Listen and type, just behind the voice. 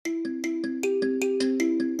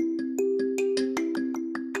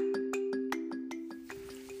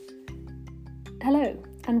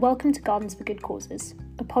and welcome to Gardens for Good Causes,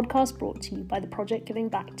 a podcast brought to you by the Project Giving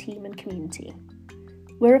Back team and community.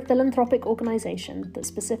 We're a philanthropic organisation that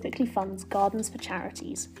specifically funds gardens for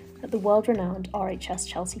charities at the world-renowned RHS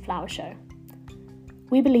Chelsea Flower Show.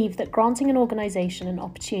 We believe that granting an organisation an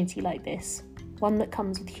opportunity like this, one that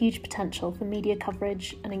comes with huge potential for media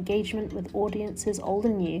coverage and engagement with audiences old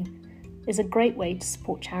and new, is a great way to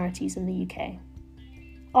support charities in the UK.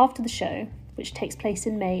 After the show, which takes place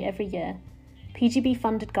in May every year,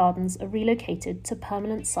 PGB-funded gardens are relocated to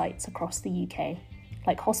permanent sites across the UK,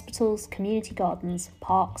 like hospitals, community gardens,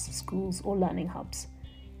 parks, schools or learning hubs.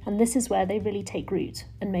 And this is where they really take root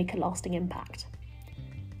and make a lasting impact.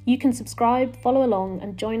 You can subscribe, follow along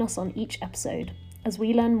and join us on each episode as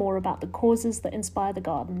we learn more about the causes that inspire the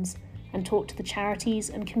gardens and talk to the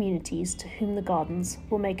charities and communities to whom the gardens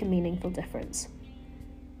will make a meaningful difference.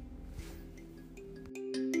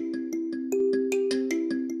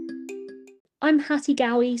 I'm Hattie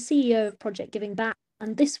Gowie, CEO of Project Giving Back,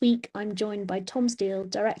 and this week I'm joined by Tom Steele,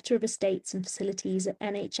 Director of Estates and Facilities at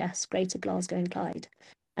NHS Greater Glasgow and Clyde.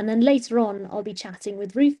 And then later on, I'll be chatting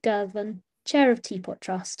with Ruth Gervin, Chair of Teapot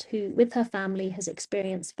Trust, who, with her family, has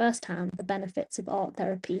experienced firsthand the benefits of art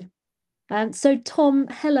therapy. So Tom,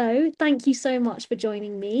 hello, thank you so much for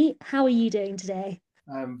joining me. How are you doing today?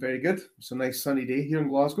 I'm very good. It's a nice sunny day here in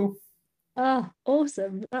Glasgow. Ah,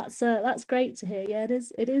 awesome. That's great to hear. Yeah,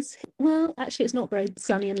 it is. Well, actually, it's not very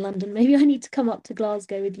sunny in London. Maybe I need to come up to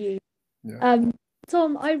Glasgow with you. Yeah.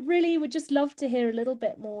 Tom, I really would just love to hear a little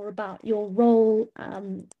bit more about your role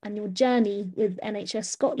and your journey with NHS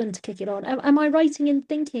Scotland to kick it on. Am I right in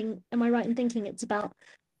thinking it's about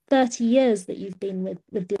 30 years that you've been with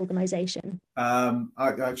the organisation?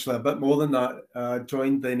 Actually, a bit more than that. I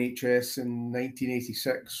joined the NHS in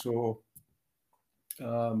 1986, so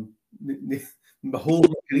my whole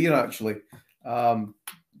career actually.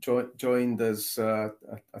 Joined as a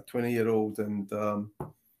 20-year-old and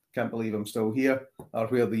can't believe I'm still here or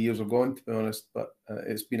where the years have gone, to be honest. But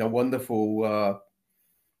it's been a wonderful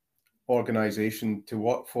organisation to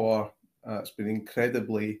work for. It's been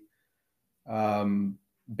incredibly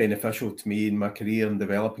beneficial to me in my career and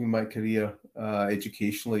developing my career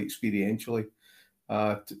educationally, experientially,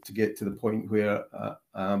 to get to the point where I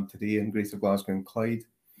am today in Greater Glasgow and Clyde.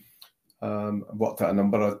 I've worked at a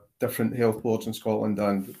number of different health boards in Scotland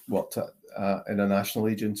and worked at in a national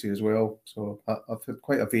agency as well. So I've had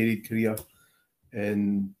quite a varied career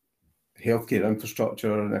in healthcare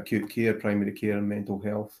infrastructure and acute care, primary care and mental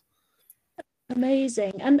health.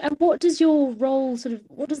 Amazing. And what does your role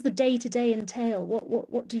what does the day-to-day entail?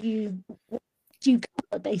 What do you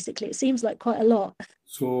cover basically? It seems like quite a lot.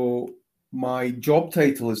 So my job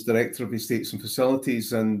title is Director of Estates and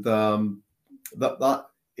Facilities, and that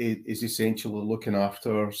is essentially looking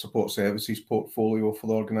after support services portfolio for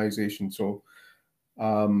the organisation. So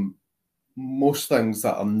most things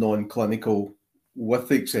that are non-clinical, with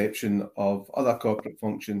the exception of other corporate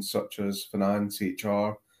functions such as finance,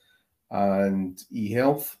 HR and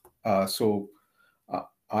e-health. So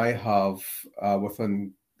I have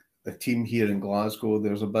within the team here in Glasgow,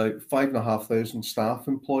 there's about 5,500 staff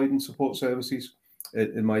employed in support services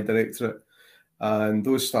in my directorate. And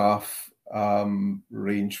those staff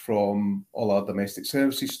range from all our domestic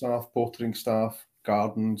services staff, portering staff,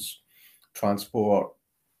 gardens, transport,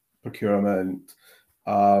 procurement,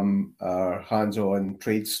 our hands-on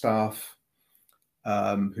trade staff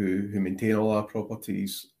who maintain all our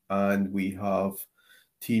properties. And we have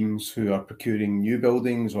teams who are procuring new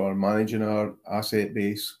buildings or managing our asset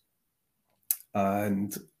base.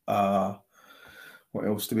 And what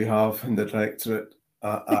else do we have in the directorate?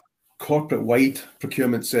 A corporate-wide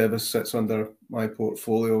procurement service sits under my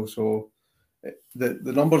portfolio. So the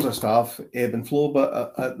numbers of staff ebb and flow,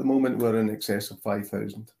 but at the moment we're in excess of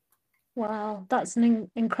 5,000. Wow, that's an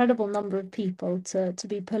incredible number of people to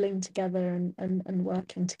be pulling together and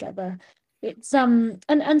working together. It's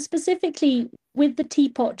and specifically with the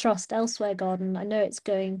Teapot Trust Elsewhere Garden, I know it's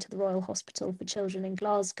going to the Royal Hospital for Children in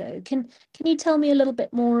Glasgow. Can you tell me a little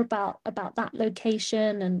bit more about that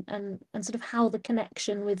location and sort of how the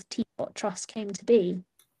connection with Teapot Trust came to be?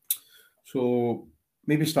 So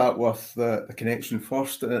maybe start with the connection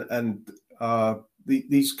first, and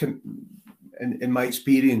these can, in my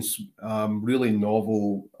experience, really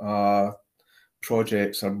novel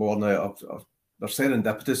projects are born out of they're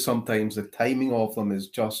serendipitous sometimes. The timing of them is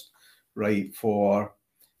just right for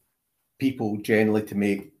people generally to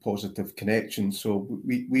make positive connections. So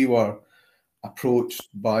we were approached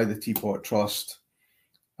by the Teapot Trust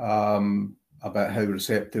about how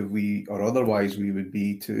receptive we or otherwise we would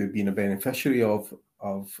be to being a beneficiary of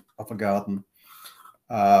a garden.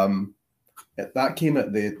 That came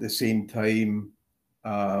at the same time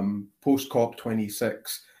post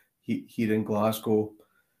COP26 here in Glasgow,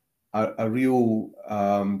 a real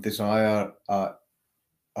desire at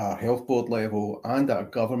a health board level and at a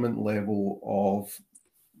government level of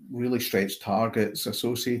really stretched targets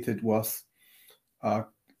associated with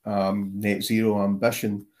net zero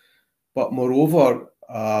ambition. But moreover,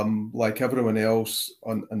 like everyone else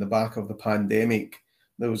on the back of the pandemic,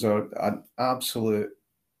 there was an absolute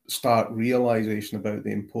stark realization about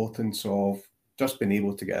the importance of just being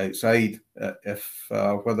able to get outside. If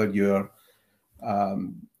whether you're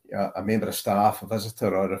a member of staff, a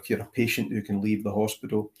visitor, or if you're a patient who can leave the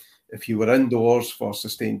hospital, if you were indoors for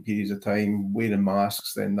sustained periods of time wearing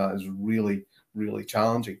masks, then that is really, really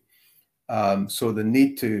challenging. So the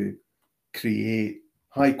need to create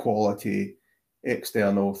high quality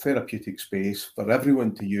external therapeutic space for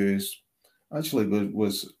everyone to use actually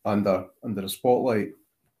was under a spotlight.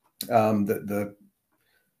 The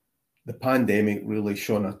pandemic really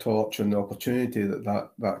shone a torch on the opportunity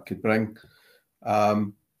that could bring.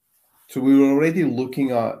 So we were already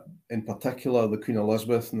looking at, in particular, the Queen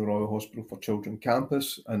Elizabeth and the Royal Hospital for Children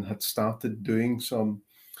campus, and had started doing some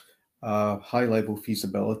high-level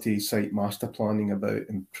feasibility site master planning about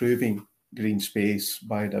improving green space,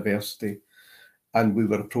 biodiversity. And we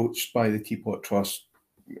were approached by the Teapot Trust,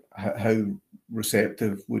 how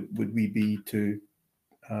receptive would we be to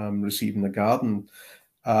receiving the garden?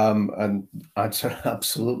 And answer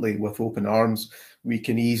absolutely with open arms. We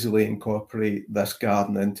can easily incorporate this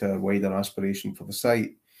garden into a wider aspiration for the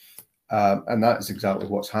site. And that is exactly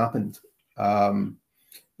what's happened. The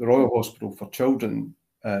Royal Hospital for Children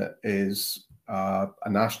is a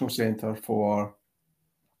national centre for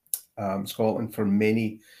Scotland for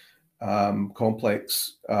many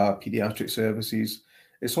complex paediatric services.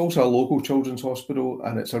 It's also a local children's hospital,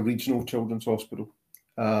 and it's a regional children's hospital.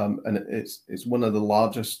 And it's one of the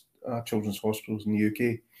largest children's hospitals in the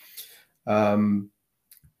UK.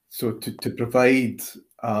 So to provide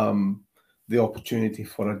the opportunity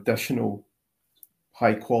for additional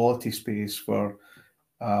high quality space for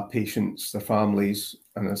patients, their families,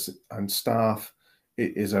 and staff,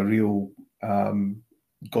 it is a real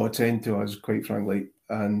godsend to us, quite frankly.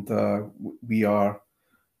 And we are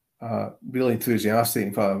really enthusiastic.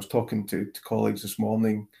 In fact, I was talking to colleagues this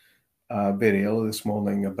morning, very early this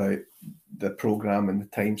morning, about the programme and the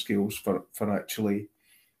timescales for actually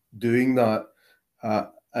doing that.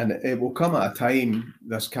 And it will come at a time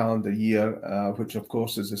this calendar year, which of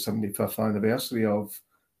course is the 75th anniversary of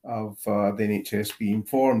the NHS being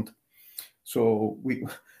formed. So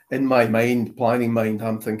in my mind, planning mind,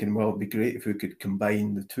 I'm thinking, well, it'd be great if we could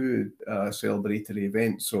combine the two celebratory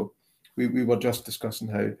events. So we were just discussing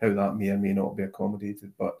how that may or may not be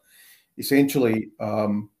accommodated. But essentially,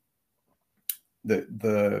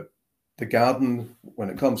 the garden, when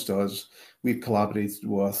it comes to us, we've collaborated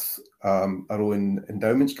with our own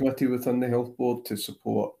endowments committee within the health board to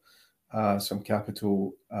support some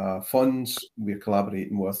capital funds. We're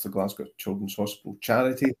collaborating with the Glasgow Children's Hospital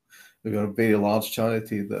charity. We're a very large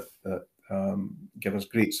charity that give us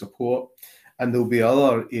great support. And there'll be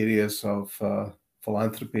other areas of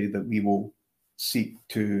philanthropy that we will seek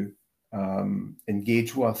to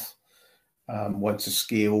engage with once the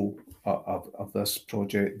scale of this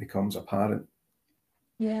project becomes apparent.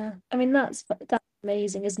 Yeah, I mean that's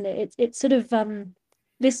amazing, isn't it? It's sort of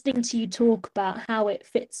listening to you talk about how it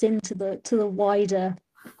fits into the wider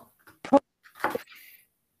project.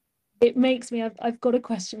 It makes me. I've got a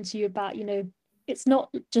question to you about, it's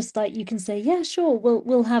not just like you can say, yeah, sure,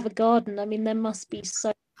 we'll have a garden. I mean, there must be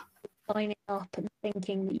so signing up and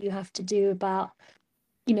thinking that you have to do about,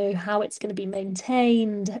 how it's going to be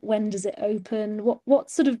maintained, when does it open,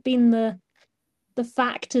 what's sort of been the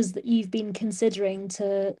factors that you've been considering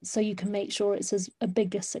so you can make sure it's as a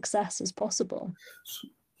bigger success as possible?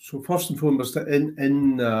 So first and foremost,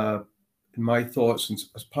 in my thoughts,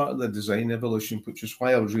 as part of the design evolution, which is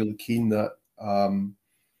why I was really keen that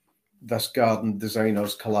this garden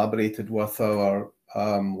designers collaborated with our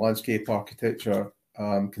landscape architecture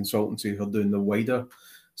consultancy who are doing the wider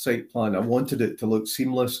site plan. I wanted it to look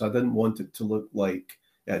seamless. I didn't want it to look like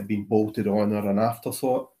it had been bolted on or an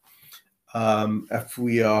afterthought. If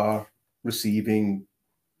we are receiving,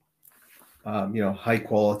 high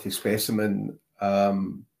quality specimen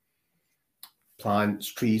plants,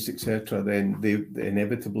 trees, etc., then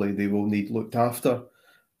inevitably they will need looked after.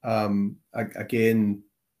 Again,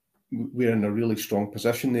 we're in a really strong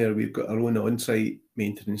position there. We've got our own on-site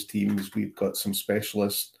maintenance teams. We've got some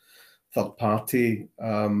specialist third-party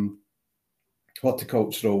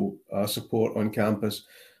horticultural support on campus.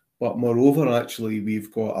 But moreover, actually,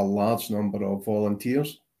 we've got a large number of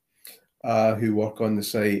volunteers who work on the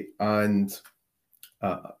site, and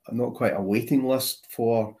not quite a waiting list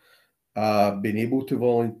for being able to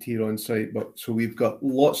volunteer on site, but so we've got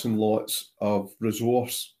lots and lots of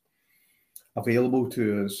resource available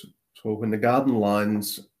to us. So when the garden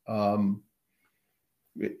lands,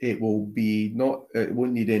 it will be not, it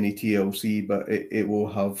won't need any TLC, but it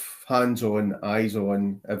will have hands on, eyes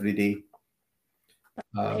on every day.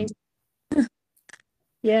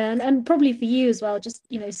 Yeah, and probably for you as well, just,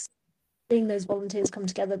 you know, seeing those volunteers come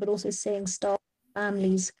together, but also seeing staff,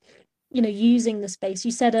 families, you know, using the space.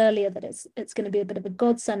 You said earlier that it's going to be a bit of a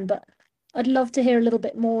godsend, but I'd love to hear a little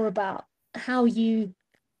bit more about how you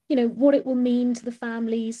know, what it will mean to the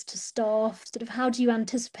families, to staff, sort of how do you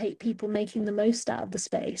anticipate people making the most out of the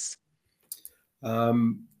space?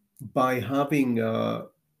 By having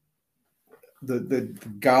the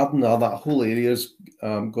garden, or that whole area's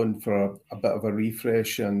going for a bit of a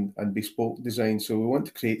refresh and bespoke design. So we want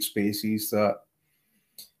to create spaces that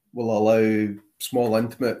will allow small,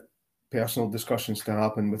 intimate, personal discussions to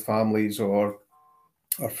happen with families or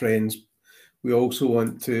friends. We also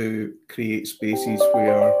want to create spaces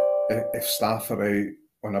where if staff are out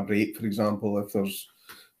on a break, for example, if there's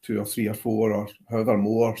 2 or 3 or 4 or however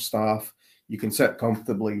more staff, you can sit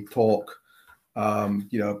comfortably, talk,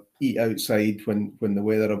 you know, eat outside when the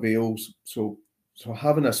weather avails. So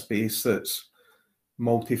having a space that's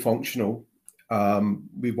multifunctional.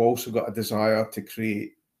 We've also got a desire to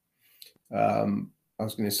create, I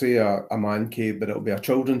was going to say a man cave, but it'll be a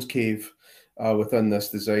children's cave within this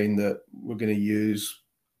design that we're going to use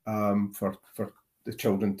for the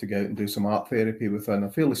children to go out and do some art therapy within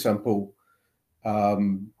a fairly simple,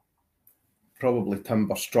 probably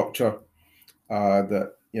timber structure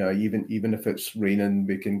that, you know, even if it's raining,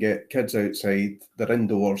 we can get kids outside. They're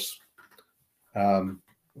indoors,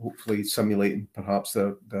 hopefully simulating perhaps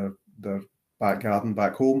their back garden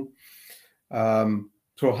back home.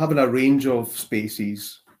 So having a range of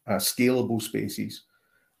spaces, scalable spaces,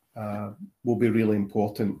 will be really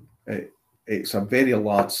important. It's a very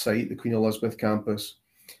large site, the Queen Elizabeth campus,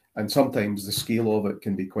 and sometimes the scale of it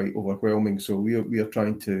can be quite overwhelming. So we are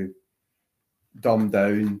trying to dumb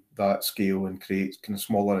down that scale and create kind of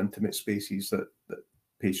smaller, intimate spaces that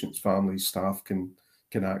patients, families, staff can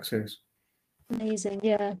access. Amazing,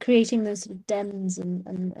 yeah. Creating those sort of dens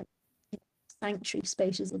and sanctuary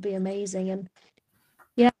spaces will be amazing. And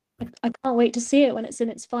yeah, I can't wait to see it when it's in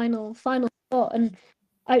its final spot. And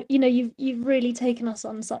you know, you've really taken us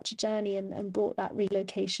on such a journey and brought that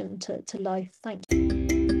relocation to life. Thank you.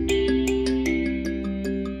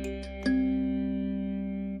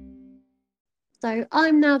 So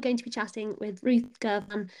I'm now going to be chatting with Ruth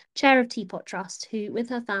Gervan, Chair of Teapot Trust, who, with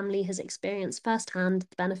her family, has experienced firsthand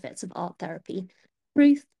the benefits of art therapy.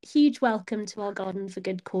 Ruth, huge welcome to our Garden for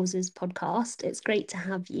Good Causes podcast. It's great to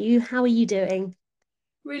have you. How are you doing?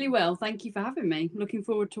 Really well, thank you for having me. Looking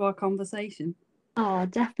forward to our conversation. Oh,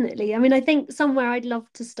 definitely. I mean, I think somewhere I'd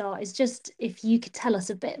love to start is just if you could tell us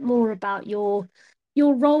a bit more about your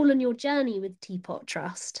role and your journey with Teapot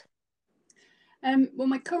Trust. Well,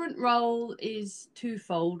 my current role is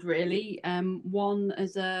twofold, really. One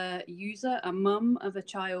as a user, a mum of a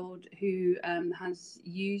child who has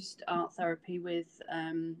used art therapy with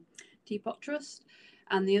Teapot Trust,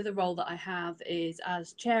 and the other role that I have is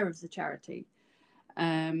as chair of the charity.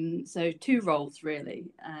 So two roles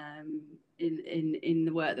really in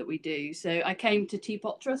the work that we do. So I came to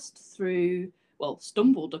Teapot Trust through, well,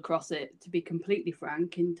 stumbled across it, to be completely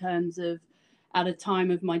frank, in terms of at a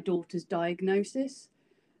time of my daughter's diagnosis,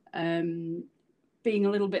 being a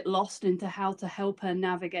little bit lost into how to help her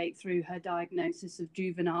navigate through her diagnosis of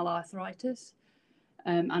juvenile arthritis,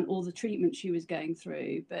 and all the treatment she was going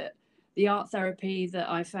through. But the art therapy that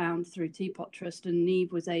I found through Teapot Trust and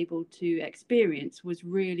Neve was able to experience was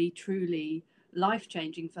really, truly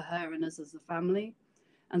life-changing for her and us as a family.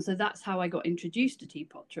 And so that's how I got introduced to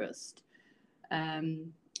Teapot Trust,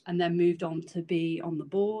 and then moved on to be on the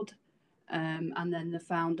board. And then the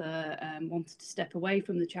founder wanted to step away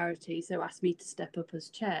from the charity, so asked me to step up as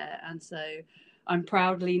chair. And so I'm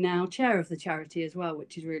proudly now chair of the charity as well,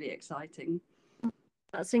 which is really exciting.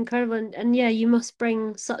 That's incredible. And yeah, you must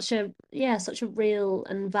bring such a real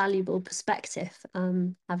and valuable perspective,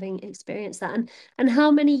 having experienced that. And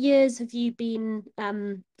how many years have you been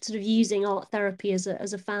sort of using art therapy as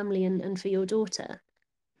a family and for your daughter?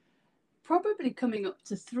 Probably coming up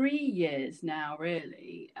to 3 years now,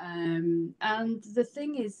 really. And the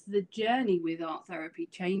thing is, the journey with art therapy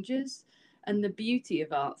changes. And the beauty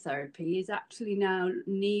of art therapy is actually now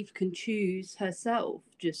Neve can choose herself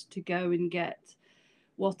just to go and get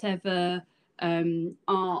whatever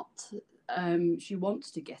art she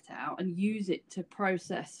wants to get out and use it to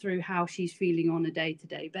process through how she's feeling on a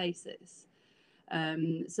day-to-day basis.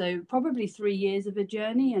 So probably 3 years of a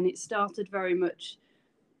journey, and it started very much,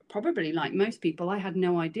 probably like most people, I had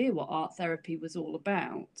no idea what art therapy was all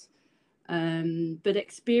about. But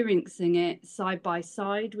experiencing it side by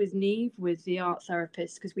side with Neve, with the art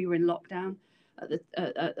therapist, because we were in lockdown at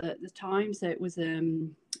the time, so it was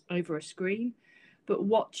over a screen. But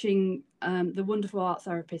watching the wonderful art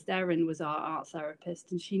therapist Erin was our art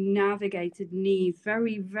therapist, and she navigated Neve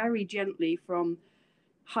very, very gently from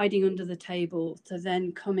hiding under the table to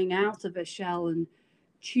then coming out of her shell and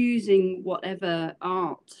choosing whatever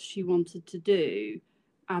art she wanted to do,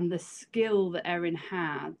 and the skill that Erin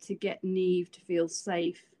had to get Neve to feel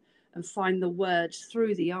safe and find the words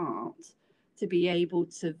through the art to be able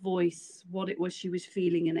to voice what it was she was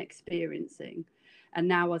feeling and experiencing. And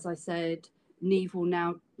now, as I said, Neve will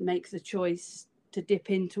now make the choice to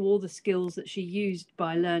dip into all the skills that she used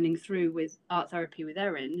by learning through with art therapy with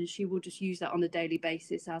Erin, and she will just use that on a daily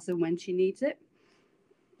basis as and when she needs it.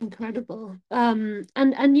 Incredible. And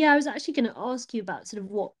yeah, I was actually going to ask you about sort of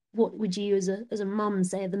what would you as a mum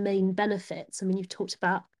say are the main benefits? I mean, you've talked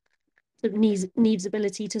about sort of Neve's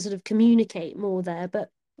ability to sort of communicate more there,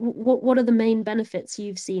 but what are the main benefits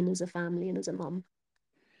you've seen as a family and as a mum?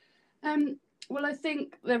 Well, I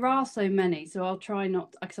think there are so many, so I'll try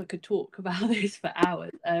not, because I could talk about this for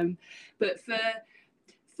hours. But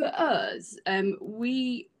for us,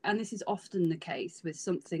 we, and this is often the case with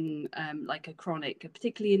something like a chronic,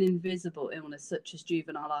 particularly an invisible illness such as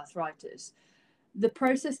juvenile arthritis, the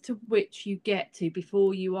process to which you get to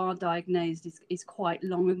before you are diagnosed is quite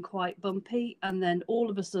long and quite bumpy. And then all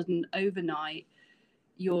of a sudden, overnight,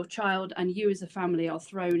 your child and you as a family are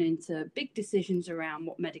thrown into big decisions around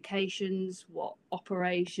what medications, what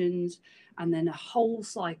operations, and then a whole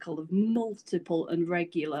cycle of multiple and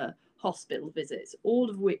regular hospital visits, all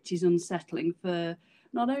of which is unsettling for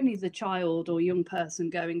not only the child or young person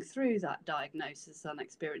going through that diagnosis and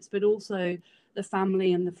experience, but also the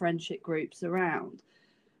family and the friendship groups around.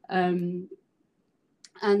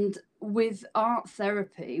 And with art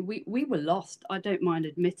therapy, we were lost. I don't mind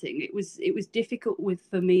admitting it was difficult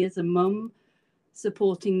for me as a mum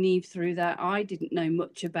supporting Neve through that. I didn't know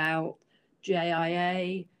much about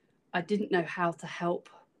JIA. I didn't know how to help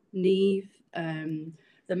Neve.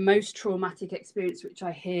 The most traumatic experience, which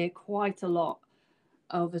I hear quite a lot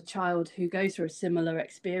of a child who goes through a similar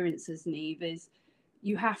experience as Neve, is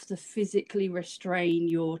you have to physically restrain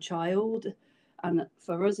your child. And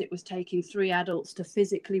for us, it was taking 3 adults to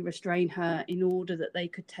physically restrain her in order that they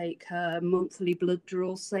could take her monthly blood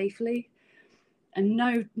draws safely. And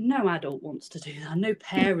no adult wants to do that. No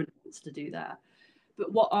parent wants to do that.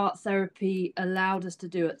 But what art therapy allowed us to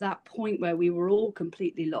do at that point where we were all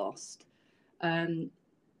completely lost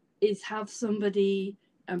is have somebody,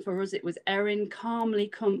 and for us it was Erin, calmly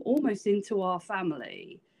come almost into our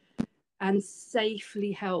family and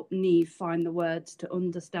safely help Neve find the words to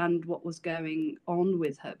understand what was going on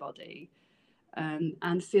with her body,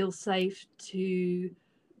 and feel safe to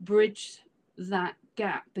bridge that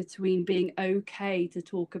gap between being okay to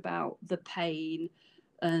talk about the pain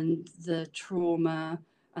and the trauma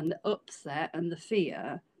and the upset and the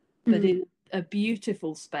fear, but in a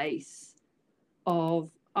beautiful space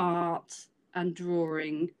of art and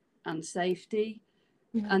drawing and safety.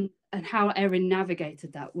 And how Erin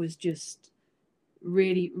navigated that was just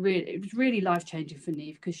really, it was really life-changing for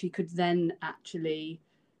Neve, because she could then actually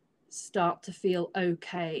start to feel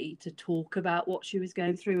okay to talk about what she was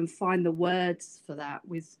going through and find the words for that,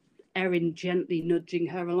 with Erin gently nudging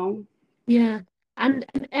her along. Yeah. And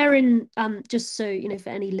Erin, just so you know, for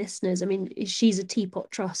any listeners, I mean, she's a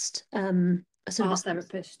Teapot Trust art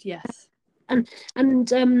therapist, yes. And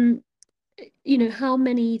you know, how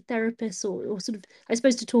many therapists or sort of, I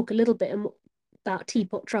suppose, to talk a little bit about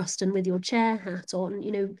Teapot Trust and with your chair hat on,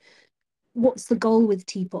 you know, what's the goal with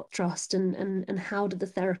Teapot Trust, and how do the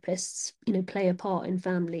therapists, you know, play a part in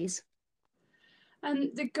families? And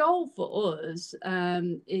the goal for us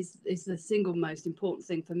is the single most important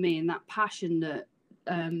thing for me, and that passion that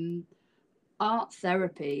art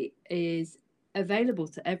therapy is available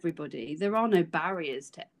to everybody. There are no barriers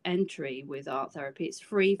to entry with art therapy. It's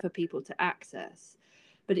free for people to access,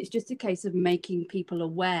 but it's just a case of making people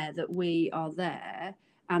aware that we are there,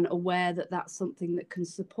 and aware that that's something that can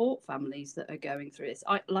support families that are going through this.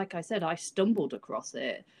 Like I said, I stumbled across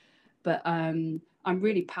it, but I'm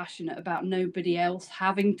really passionate about nobody else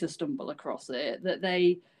having to stumble across it, that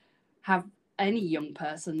they have, any young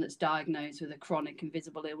person that's diagnosed with a chronic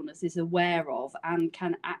invisible illness is aware of and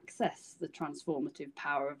can access the transformative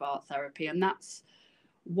power of art therapy. And that's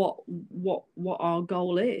what our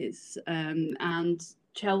goal is. And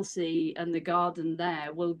Chelsea and the garden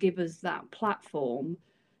there will give us that platform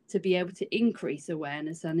to be able to increase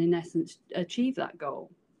awareness and in essence achieve that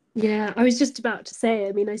goal. Yeah, I was just about to say,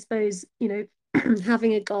 I mean, I suppose,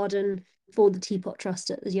 having a garden for the Teapot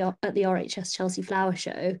Trust at the RHS Chelsea Flower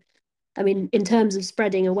Show, I mean, in terms of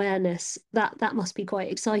spreading awareness, that must be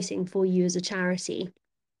quite exciting for you as a charity.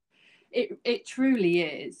 It truly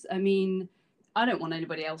is. I mean, I don't want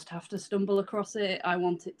anybody else to have to stumble across it. I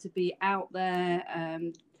want it to be out there.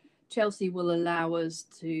 Chelsea will allow us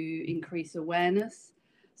to increase awareness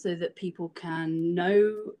so that people can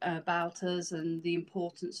know about us and the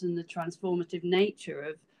importance and the transformative nature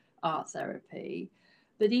of art therapy.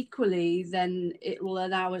 But equally, then it will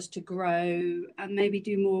allow us to grow and maybe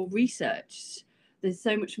do more research. There's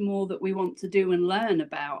so much more that we want to do and learn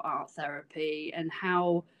about art therapy and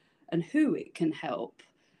how and who it can help.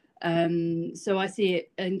 So I see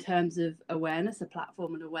it in terms of awareness, a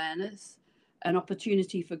platform and awareness, an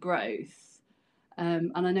opportunity for growth.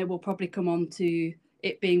 And I know we'll probably come on to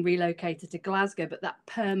it being relocated to Glasgow, but that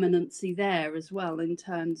permanency there as well in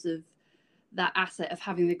terms of that asset of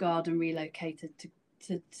having the garden relocated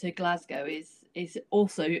to Glasgow is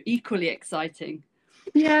also equally exciting.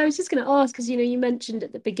 Yeah, I was just going to ask because you mentioned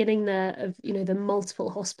at the beginning there of the multiple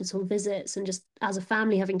hospital visits and just as a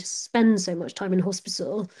family having to spend so much time in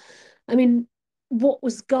hospital. I mean, what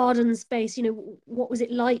was garden space? What was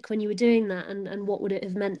it like when you were doing that, and what would it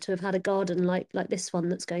have meant to have had a garden like this one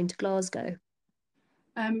that's going to Glasgow?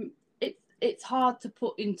 It's hard to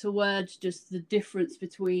put into words just the difference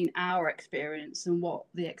between our experience and what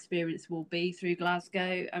the experience will be through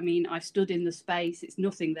Glasgow. I mean, I stood in the space. It's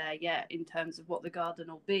nothing there yet in terms of what the garden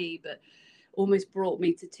will be, but almost brought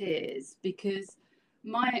me to tears because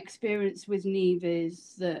my experience with Neve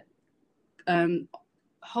is that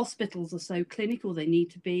hospitals are so clinical. They need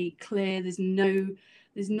to be clear. There's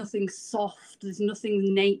nothing soft. There's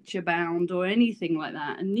nothing nature bound or anything like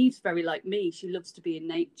that. And Neve's very like me. She loves to be in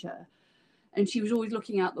nature. And she was always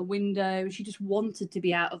looking out the window. She just wanted to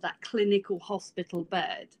be out of that clinical hospital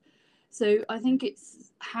bed. So I think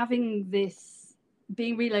it's having this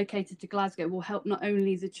being relocated to Glasgow will help not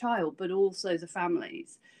only the child, but also the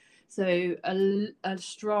families. So a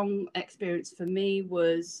strong experience for me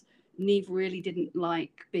was Neve really didn't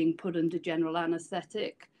like being put under general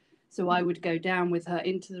anaesthetic. So I would go down with her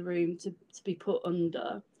into the room to be put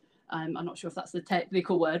under. I'm not sure if that's the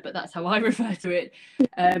technical word, but that's how I refer to it.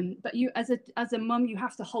 But you, as a mum, you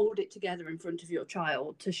have to hold it together in front of your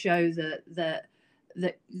child to show that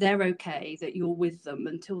they're okay, that you're with them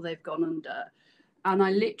until they've gone under. And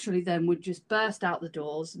I literally then would just burst out the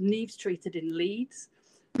doors. Neve's treated in Leeds,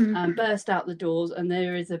 and burst out the doors, and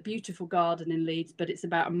there is a beautiful garden in Leeds, but it's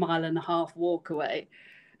about 1.5 mile walk away.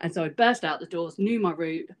 And so I burst out the doors, knew my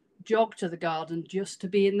route, jogged to the garden just to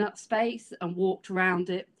be in that space, and walked around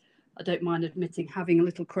it. I don't mind admitting having a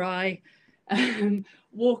little cry,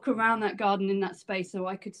 walk around that garden in that space so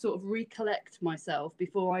I could sort of recollect myself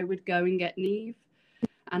before I would go and get Neve.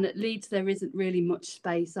 And at Leeds, there isn't really much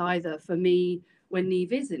space either for me when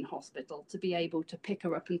Neve is in hospital to be able to pick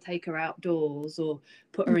her up and take her outdoors or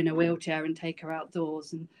put her in a wheelchair and take her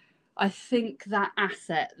outdoors. And I think that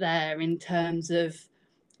asset there in terms of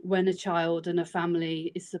when a child and a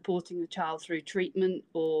family is supporting the child through treatment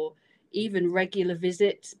or even regular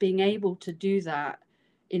visits, being able to do that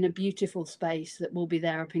in a beautiful space that will be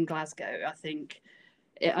there up in Glasgow, I think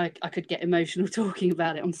I could get emotional talking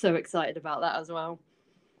about it. I'm so excited about that as well.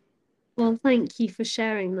 Well, thank you for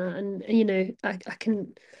sharing that. And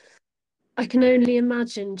I can only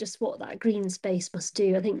imagine just what that green space must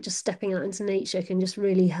do. I think just stepping out into nature can just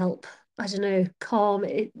really help. I don't know, calm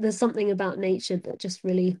it. There's something about nature that just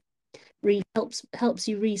really helps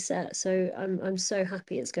you reset. So I'm so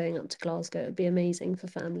happy it's going up to Glasgow. It'd be amazing for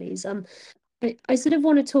families. I sort of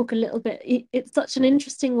want to talk a little bit. It's such an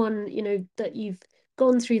interesting one, that you've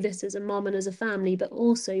gone through this as a mum and as a family, but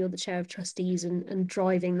also you're the chair of trustees and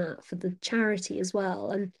driving that for the charity as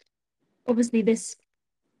well. And obviously this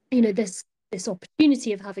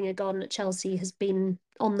opportunity of having a garden at Chelsea has been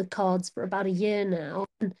on the cards for about a year now.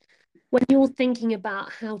 And when you're thinking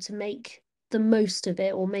about how to make the most of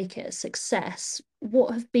it or make it a success,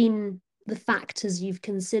 what have been the factors you've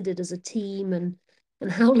considered as a team, and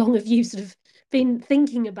how long have you sort of been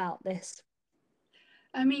thinking about this?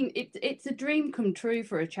 I mean, it's a dream come true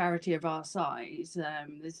for a charity of our size.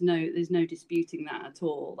 There's no disputing that at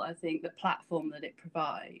all. I think the platform that it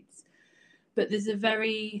provides, but there's a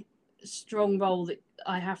very strong role that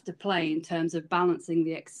I have to play in terms of balancing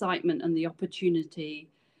the excitement and the opportunity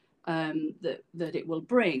that it will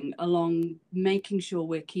bring, along making sure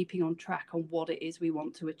we're keeping on track on what it is we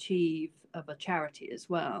want to achieve of a charity as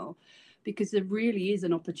well, because there really is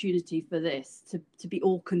an opportunity for this to be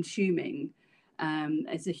all consuming.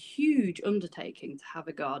 It's a huge undertaking to have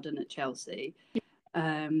a garden at Chelsea,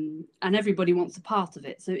 and everybody wants a part of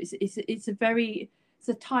it. So it's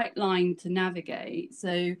a tight line to navigate.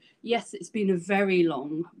 So yes, it's been a very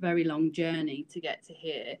long journey to get to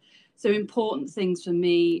here. So important things for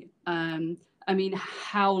me. I mean,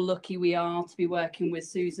 how lucky we are to be working with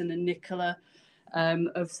Susan and Nicola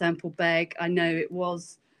of Semple Beg. I know it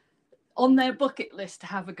was on their bucket list to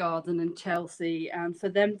have a garden in Chelsea, and for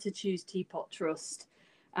them to choose Teapot Trust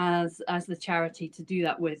as the charity to do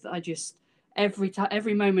that with, I just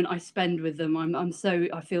every moment I spend with them,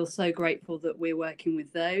 I feel so grateful that we're working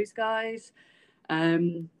with those guys.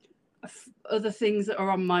 Other things that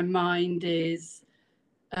are on my mind is,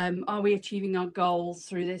 are we achieving our goals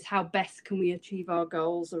through this? How best can we achieve our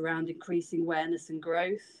goals around increasing awareness and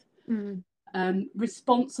growth?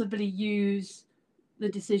 Responsibly use the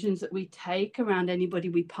decisions that we take around anybody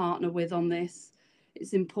we partner with on this.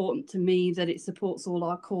 It's important to me that it supports all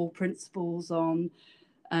our core principles on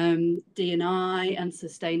D&I and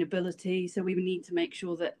sustainability. So we need to make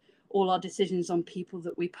sure that all our decisions on people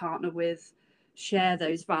that we partner with share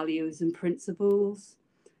those values and principles.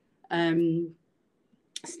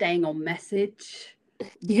 Staying on message.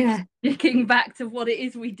 Yeah. Sticking back to what it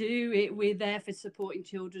is we do. We're there for supporting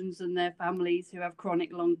children and their families who have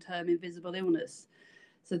chronic long-term invisible illness.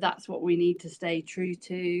 So that's what we need to stay true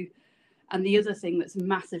to. And the other thing that's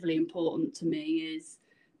massively important to me is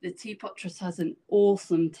the Teapot Trust has an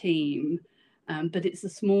awesome team, but it's a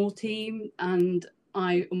small team, and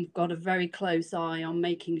I've got a very close eye on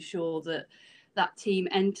making sure that that team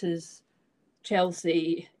enters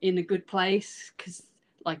Chelsea in a good place, because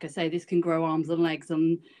like I say, this can grow arms and legs,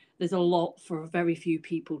 and there's a lot for very few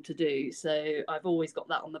people to do. So I've always got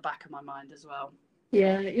that on the back of my mind as well.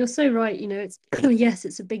 Yeah, you're so right. It's yes,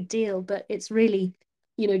 it's a big deal, but it's really,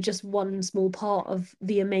 just one small part of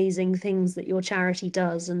the amazing things that your charity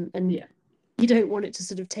does, and Yeah. You don't want it to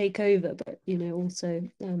sort of take over, but also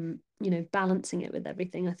balancing it with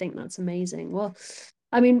everything. I think that's amazing. Well,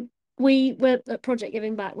 I mean, we're at Project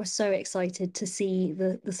Giving Back. We're so excited to see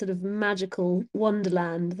the sort of magical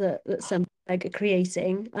wonderland that Semple Beg are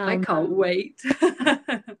creating. I can't wait.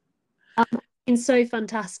 It's so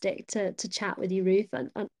fantastic to chat with you, Ruth.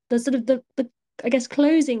 And the sort of the I guess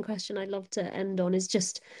closing question I'd love to end on is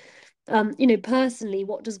just, personally,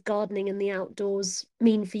 what does gardening in the outdoors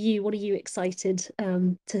mean for you? What are you excited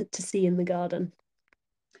to see in the garden?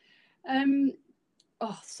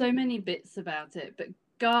 So many bits about it, but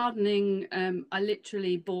gardening, I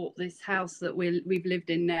literally bought this house that we've lived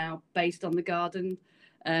in now based on the garden.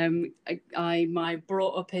 I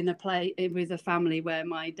brought up in with a family where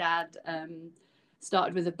my dad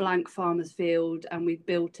started with a blank farmer's field, and we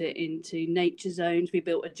built it into nature zones. We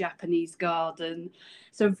built a Japanese garden.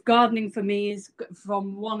 So gardening for me is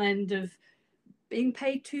from one end of being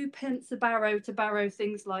paid 2p a barrow to barrow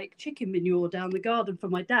things like chicken manure down the garden for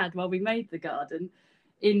my dad while we made the garden,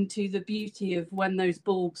 into the beauty of when those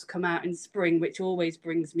bulbs come out in spring, which always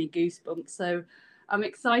brings me goosebumps. So I'm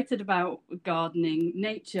excited about gardening.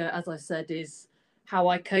 Nature, as I said, is how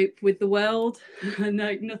I cope with the world. I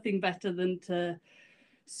know nothing better than to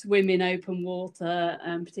swim in open water,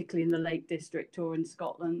 particularly in the Lake District or in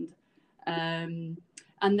Scotland. And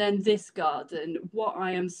then this garden, what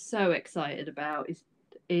I am so excited about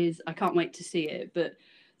is I can't wait to see it, but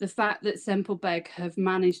the fact that Semple Beg have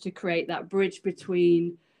managed to create that bridge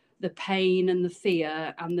between the pain and the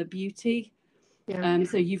fear and the beauty. Yeah.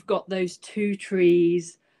 So you've got those two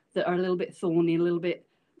trees that are a little bit thorny, a little bit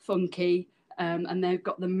funky, and they've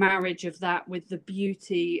got the marriage of that with the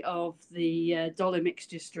beauty of the dollar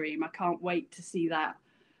mixture stream. I can't wait to see that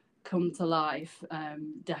come to life,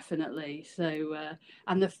 definitely. So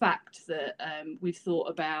and the fact that we've thought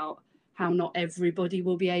about how not everybody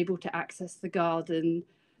will be able to access the garden,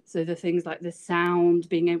 so the things like the sound,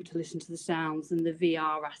 being able to listen to the sounds, and the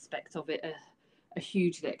VR aspect of it are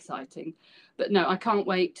hugely exciting. But no, I can't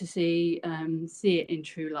wait to see it in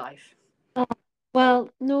true life. Well,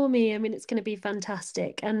 Normie, I mean, it's going to be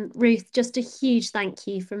fantastic. And Ruth, just a huge thank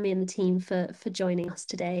you from me and the team for joining us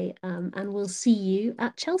today. And we'll see you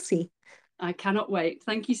at Chelsea. I cannot wait.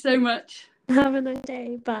 Thank you so much. Have a nice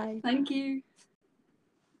day. Bye. Thank you.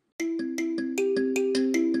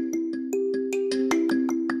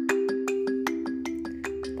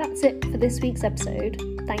 That's it for this week's episode.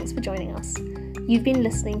 Thanks for joining us. You've been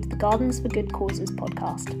listening to the Gardens for Good Causes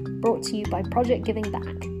podcast, brought to you by Project Giving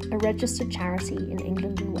Back, a registered charity in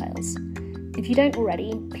England and Wales. If you don't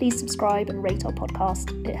already, please subscribe and rate our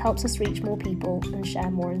podcast. It helps us reach more people and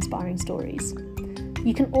share more inspiring stories.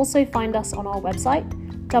 You can also find us on our website,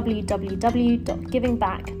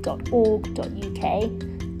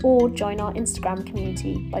 www.givingback.org.uk, or join our Instagram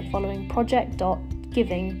community by following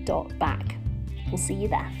project.giving.back. We'll see you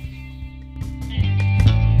there.